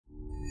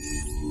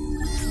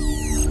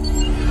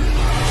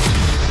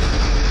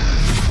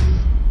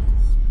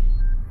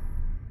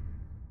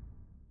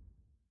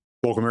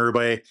Welcome,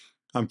 everybody.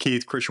 I'm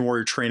Keith, Christian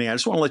Warrior Training. I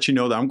just want to let you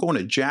know that I'm going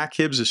to Jack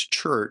Hibbs'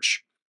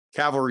 church,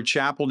 Calvary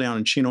Chapel down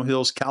in Chino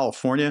Hills,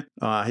 California.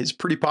 He's a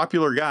pretty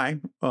popular guy.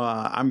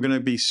 I'm going to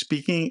be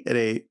speaking at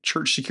a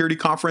church security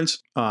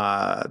conference.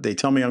 They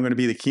tell me I'm going to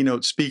be the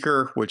keynote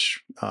speaker,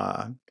 which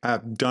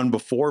I've done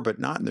before, but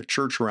not in the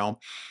church realm.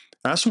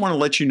 I just want to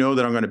let you know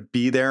that I'm going to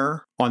be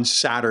there on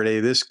Saturday,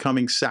 this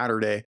coming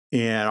Saturday,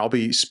 and I'll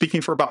be speaking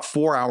for about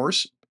 4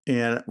 hours.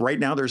 And right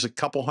now, there's a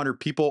couple hundred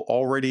people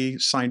already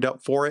signed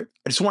up for it.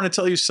 I just want to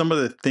tell you some of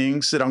the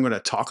things that I'm going to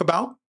talk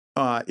about.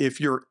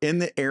 If you're in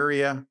the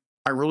area,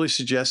 I really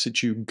suggest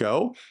that you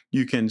go.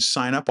 You can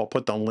sign up. I'll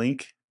put the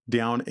link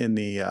down in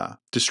the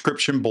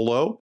description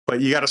below.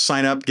 But you got to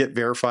sign up, get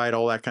verified,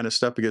 all that kind of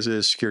stuff, because it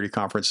is a security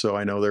conference. So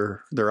I know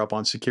they're up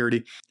on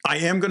security. I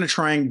am going to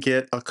try and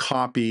get a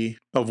copy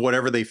of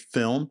whatever they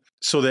film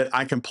so that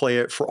I can play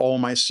it for all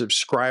my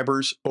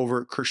subscribers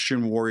over at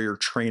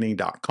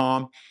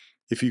ChristianWarriorTraining.com.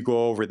 If you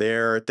go over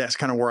there, that's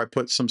kind of where I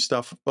put some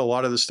stuff, a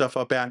lot of the stuff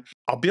up at.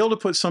 I'll be able to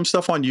put some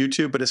stuff on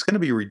YouTube, but it's going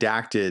to be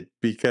redacted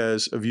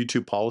because of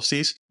YouTube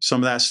policies. Some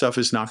of that stuff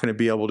is not going to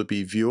be able to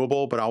be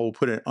viewable, but I will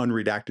put an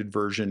unredacted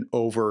version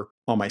over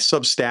on my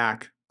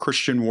Substack,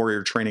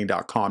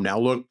 ChristianWarriorTraining.com. Now,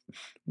 look,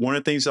 one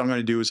of the things that I'm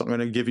going to do is I'm going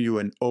to give you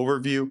an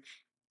overview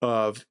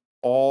of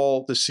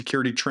all the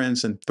security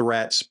trends and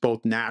threats,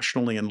 both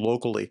nationally and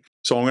locally.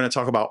 So I'm going to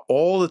talk about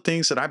all the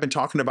things that I've been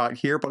talking about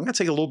here, but I'm going to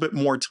take a little bit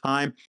more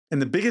time.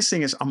 And the biggest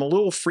thing is I'm a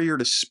little freer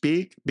to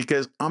speak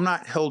because I'm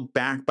not held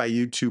back by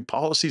YouTube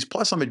policies.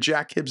 Plus, I'm at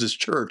Jack Hibbs'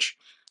 church.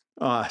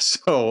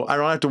 So I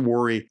don't have to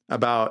worry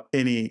about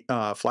any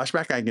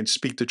flashback. I can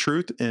speak the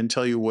truth and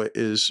tell you what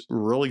is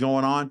really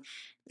going on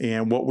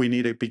and what we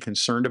need to be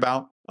concerned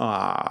about.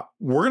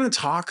 We're going to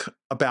talk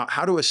about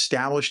how to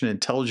establish an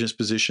intelligence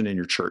position in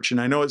your church.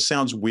 And I know it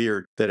sounds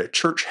weird that a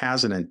church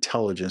has an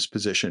intelligence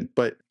position,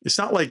 but it's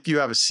not like you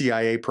have a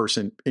CIA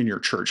person in your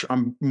church.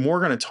 I'm more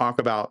going to talk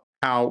about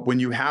how when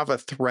you have a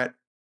threat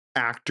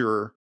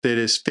actor that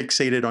is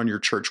fixated on your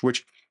church,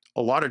 which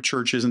a lot of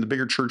churches, and the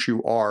bigger church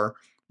you are,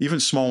 even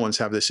small ones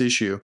have this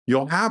issue.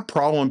 You'll have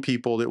problem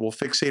people that will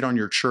fixate on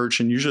your church,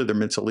 and usually they're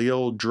mentally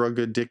ill, drug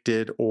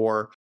addicted,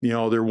 or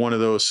they're one of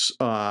those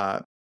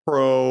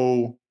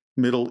pro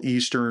Middle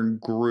Eastern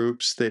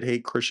groups that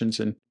hate Christians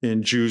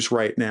and Jews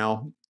right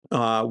now.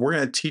 We're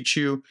going to teach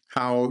you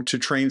how to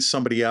train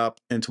somebody up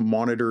and to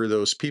monitor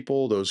those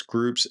people, those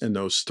groups, and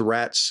those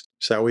threats,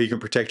 so that way you can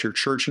protect your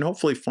church and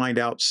hopefully find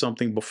out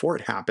something before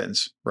it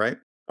happens, right?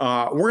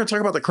 We're going to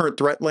talk about the current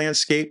threat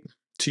landscape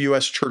to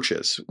U.S.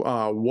 churches.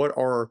 What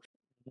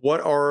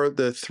are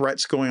the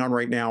threats going on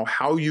right now?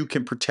 How you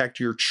can protect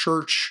your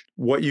church?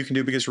 What you can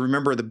do? Because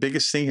remember, the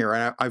biggest thing here,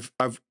 and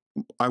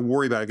I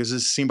worry about it because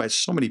this is seen by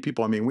so many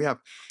people. I mean,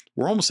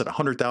 we're almost at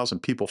 100,000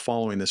 people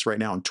following this right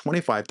now and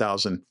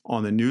 25,000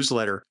 on the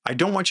newsletter. I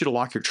don't want you to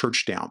lock your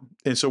church down.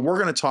 And so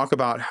we're going to talk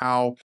about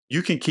how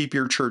you can keep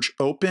your church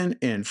open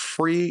and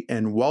free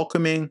and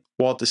welcoming,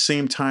 while at the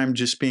same time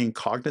just being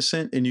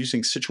cognizant and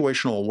using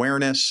situational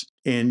awareness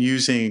and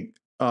using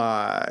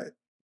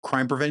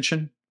crime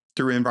prevention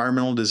through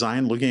environmental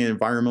design, looking at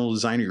environmental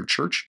design of your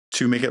church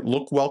to make it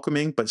look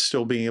welcoming, but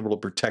still being able to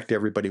protect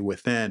everybody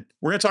within.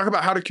 We're going to talk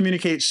about how to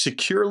communicate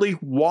securely.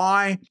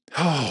 Why?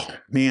 Oh,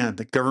 man,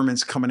 the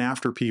government's coming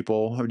after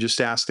people. I've just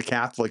asked the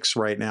Catholics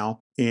right now,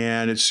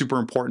 and it's super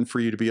important for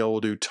you to be able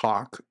to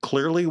talk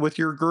clearly with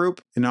your group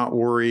and not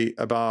worry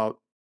about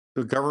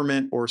the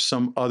government or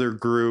some other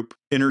group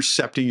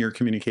intercepting your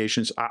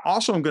communications. I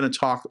also am going to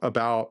talk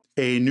about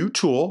a new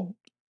tool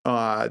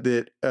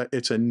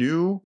it's a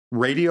new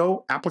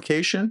radio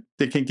application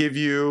that can give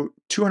you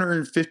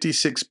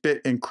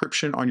 256-bit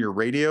encryption on your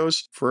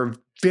radios for a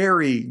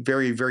very,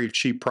 very, very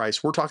cheap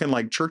price. We're talking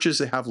like churches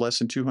that have less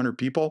than 200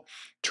 people,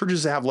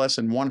 churches that have less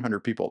than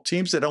 100 people,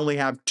 teams that only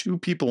have 2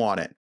 people on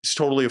it. It's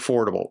totally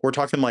affordable. We're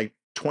talking like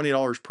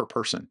 $20 per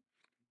person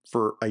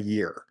for a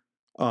year.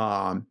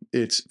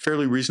 It's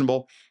fairly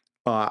reasonable.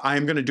 I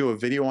am going to do a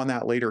video on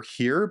that later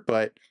here,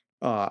 but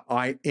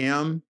I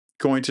am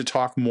going to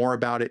talk more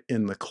about it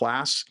in the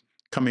class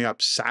coming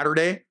up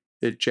Saturday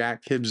at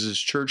Jack Hibbs'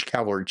 church,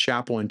 Calvary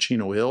Chapel in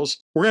Chino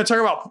Hills. We're going to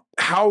talk about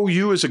how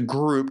you as a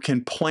group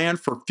can plan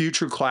for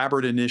future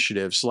collaborative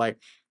initiatives, like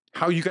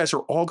how you guys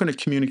are all going to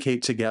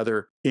communicate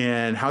together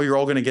and how you're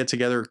all going to get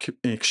together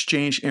and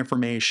exchange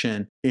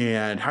information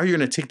and how you're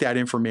going to take that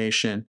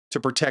information to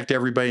protect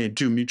everybody and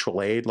do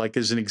mutual aid. Like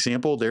as an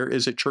example, there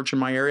is a church in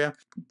my area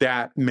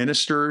that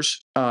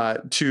ministers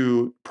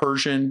to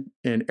Persian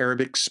and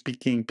Arabic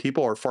speaking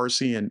people, or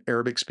Farsi and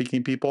Arabic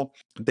speaking people.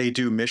 They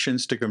do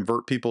missions to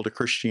convert people to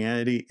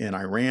Christianity in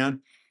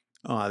Iran.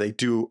 They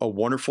do a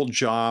wonderful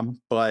job,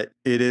 but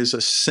it is a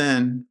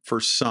sin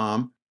for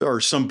some, or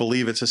some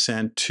believe it's a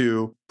sin,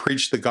 to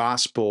preach the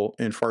gospel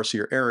in Farsi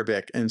or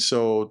Arabic. And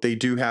so they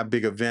do have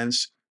big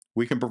events.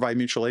 We can provide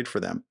mutual aid for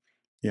them.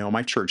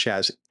 My church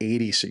has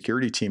 80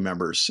 security team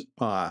members.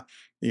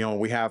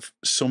 We have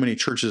so many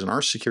churches in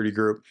our security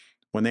group.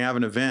 When they have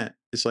an event,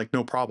 It's like,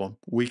 no problem.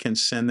 We can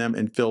send them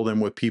and fill them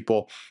with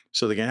people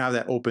so they can have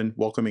that open,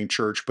 welcoming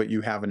church, but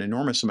you have an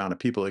enormous amount of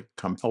people that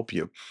come help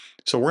you.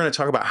 So we're going to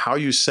talk about how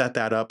you set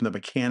that up and the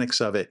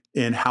mechanics of it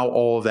and how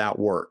all of that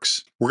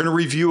works. We're going to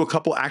review a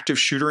couple active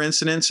shooter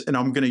incidents, and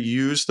I'm going to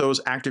use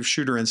those active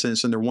shooter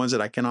incidents, and they're ones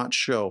that I cannot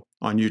show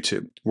on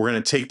YouTube. We're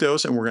going to take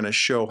those and we're going to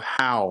show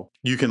how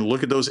you can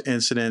look at those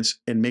incidents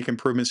and make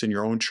improvements in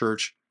your own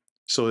church.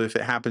 So if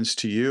it happens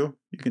to you,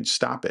 you can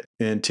stop it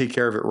and take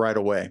care of it right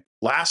away.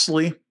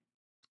 Lastly,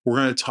 we're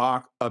going to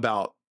talk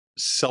about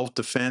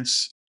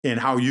self-defense and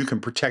how you can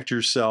protect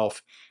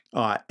yourself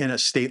in a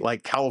state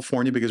like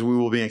California, because we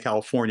will be in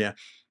California.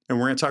 And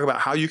we're going to talk about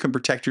how you can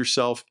protect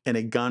yourself in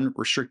a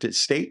gun-restricted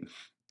state.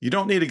 You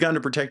don't need a gun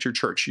to protect your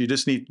church. You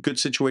just need good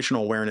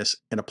situational awareness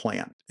and a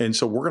plan. And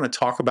so we're going to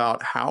talk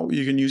about how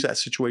you can use that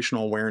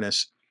situational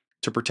awareness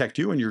to protect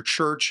you and your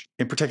church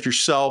and protect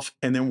yourself.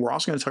 And then we're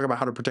also going to talk about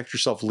how to protect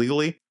yourself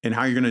legally and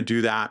how you're going to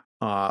do that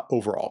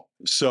overall.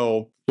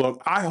 So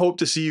look, I hope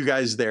to see you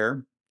guys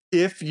there.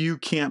 If you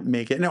can't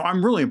make it, now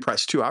I'm really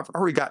impressed too.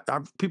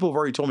 People have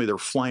already told me they're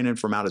flying in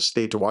from out of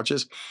state to watch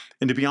this.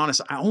 And to be honest,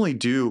 I only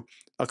do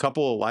a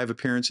couple of live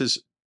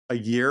appearances a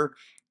year.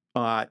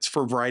 It's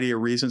for a variety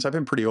of reasons. I've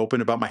been pretty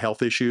open about my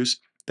health issues.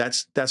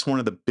 That's one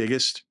of the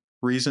biggest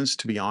reasons,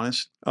 to be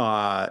honest.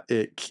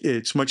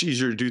 It's much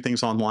easier to do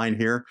things online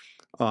here.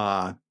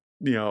 So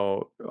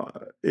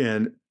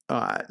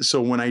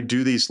when I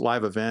do these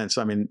live events,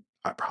 I mean,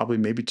 I probably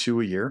maybe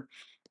 2 a year.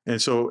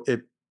 And so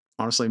it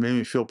honestly made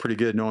me feel pretty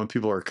good knowing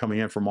people are coming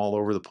in from all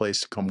over the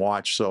place to come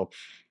watch. So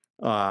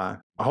I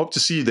hope to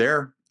see you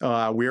there.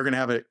 We are going to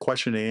have a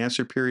question and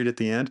answer period at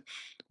the end.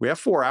 We have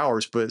 4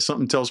 hours, but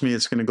something tells me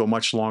it's going to go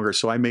much longer.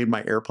 So I made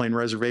my airplane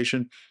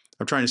reservation.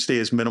 I'm trying to stay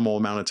as minimal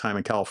amount of time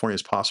in California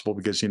as possible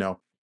because,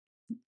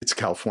 it's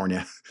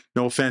California.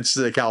 No offense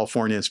to the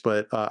Californians,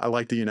 but I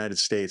like the United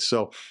States.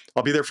 So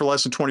I'll be there for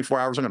less than 24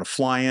 hours. I'm going to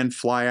fly in,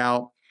 fly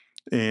out,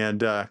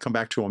 and come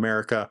back to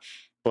America.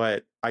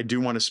 But I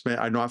do want to spend,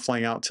 I'm not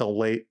flying out till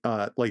late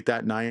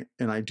that night.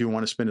 And I do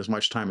want to spend as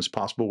much time as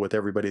possible with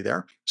everybody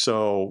there.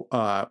 So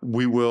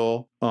we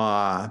will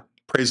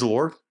praise the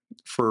Lord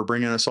for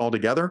bringing us all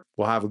together.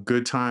 We'll have a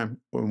good time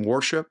in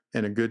worship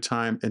and a good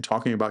time in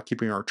talking about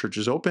keeping our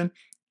churches open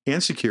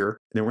and secure. And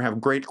then we'll have a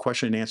great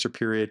question and answer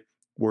period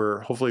where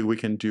hopefully we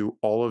can do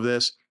all of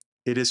this.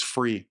 It is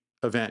free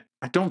event.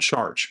 I don't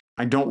charge.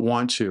 I don't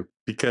want to,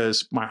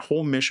 because my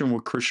whole mission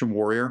with Christian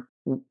Warrior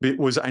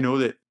was I know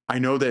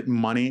that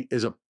money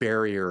is a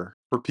barrier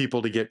for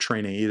people to get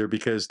training, either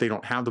because they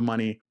don't have the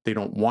money, they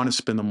don't want to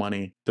spend the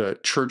money, the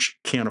church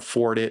can't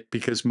afford it,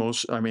 because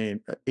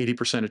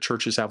 80% of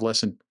churches have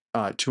less than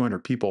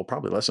 200 people,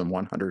 probably less than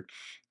 100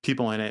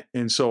 people in it.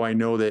 And so I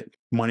know that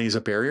money is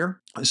a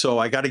barrier. So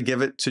I got to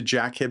give it to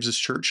Jack Hibbs'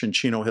 church in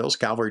Chino Hills,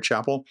 Calvary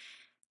Chapel.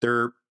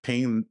 They're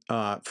paying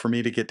for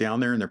me to get down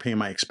there, and they're paying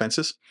my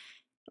expenses.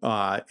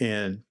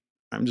 And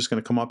I'm just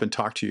going to come up and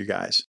talk to you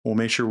guys. We'll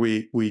make sure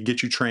we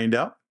get you trained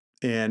up.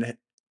 And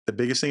the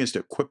biggest thing is to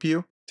equip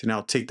you to now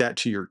take that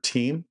to your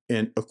team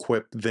and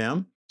equip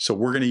them. So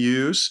we're going to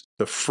use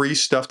the free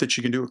stuff that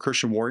you can do with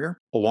Christian Warrior,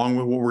 along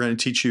with what we're going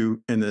to teach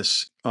you in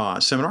this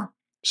seminar,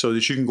 so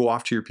that you can go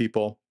off to your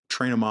people,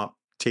 train them up,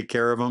 take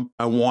care of them.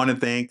 I want to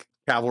thank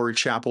Calvary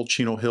Chapel,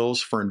 Chino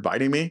Hills, for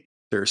inviting me.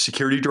 Their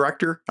security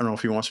director, I don't know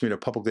if he wants me to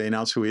publicly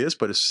announce who he is,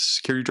 but his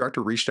security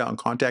director reached out and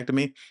contacted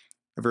me.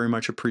 I very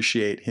much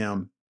appreciate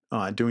him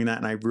doing that.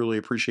 And I really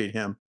appreciate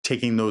him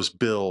taking those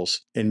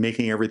bills and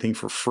making everything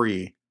for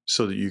free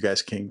so that you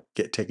guys can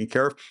get taken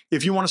care of.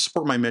 If you want to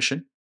support my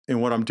mission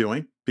and what I'm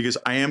doing, because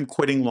I am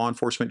quitting law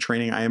enforcement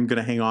training, I'm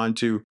going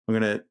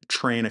to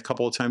train a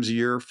couple of times a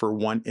year for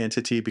one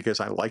entity because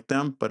I like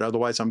them, but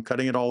otherwise I'm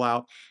cutting it all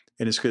out.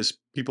 And it's because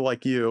people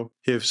like you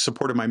have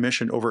supported my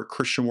mission over at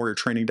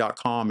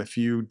christianwarriortraining.com. If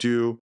you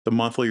do the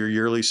monthly or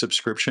yearly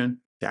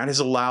subscription, that has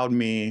allowed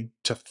me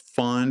to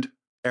fund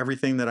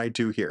everything that I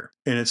do here.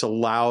 And it's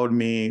allowed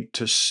me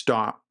to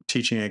stop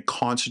teaching and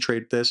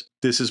concentrate this.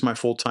 This is my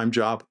full-time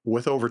job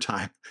with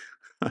overtime.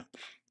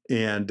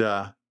 And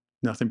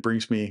nothing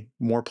brings me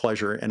more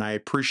pleasure. And I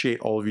appreciate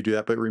all of you do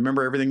that. But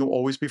remember, everything will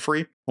always be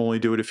free. Only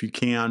do it if you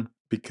can,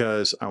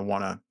 because I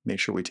want to make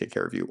sure we take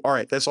care of you. All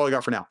right, that's all I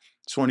got for now.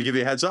 Just want to give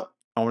you a heads up.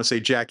 I want to say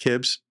Jack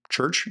Hibbs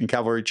Church in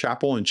Calvary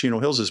Chapel in Chino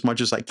Hills as much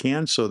as I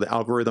can, so the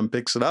algorithm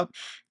picks it up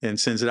and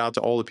sends it out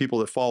to all the people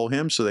that follow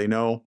him so they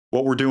know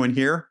what we're doing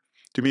here.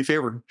 Do me a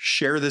favor,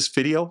 share this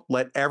video.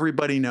 Let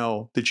everybody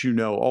know that you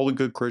know, all the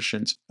good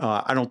Christians.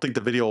 I don't think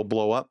the video will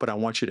blow up, but I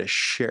want you to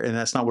share. And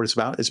that's not what it's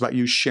about. It's about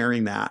you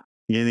sharing that,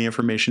 getting the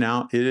information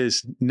out. It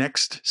is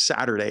next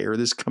Saturday, or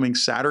this coming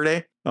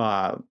Saturday.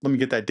 Let me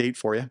get that date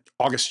for you.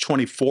 August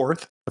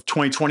 24th of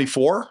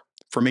 2024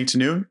 from 8 to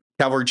noon.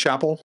 Calvary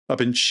Chapel up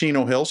in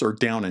Chino Hills, or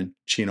down in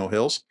Chino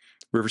Hills,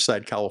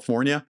 Riverside,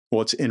 California.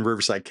 Well, it's in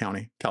Riverside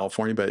County,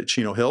 California, but at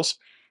Chino Hills.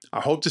 I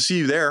hope to see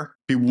you there.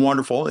 Be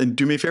wonderful. And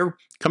do me a favor,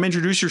 come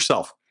introduce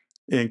yourself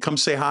and come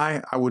say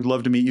hi. I would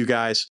love to meet you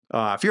guys.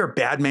 If you're a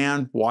bad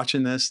man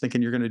watching this,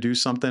 thinking you're going to do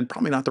something,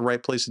 probably not the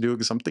right place to do it,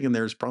 because I'm thinking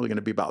there's probably going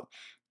to be about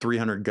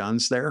 300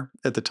 guns there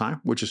at the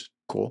time, which is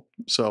cool.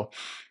 So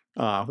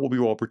we'll be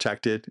well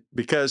protected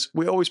because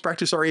we always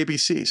practice our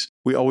ABCs.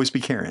 We always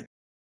be caring.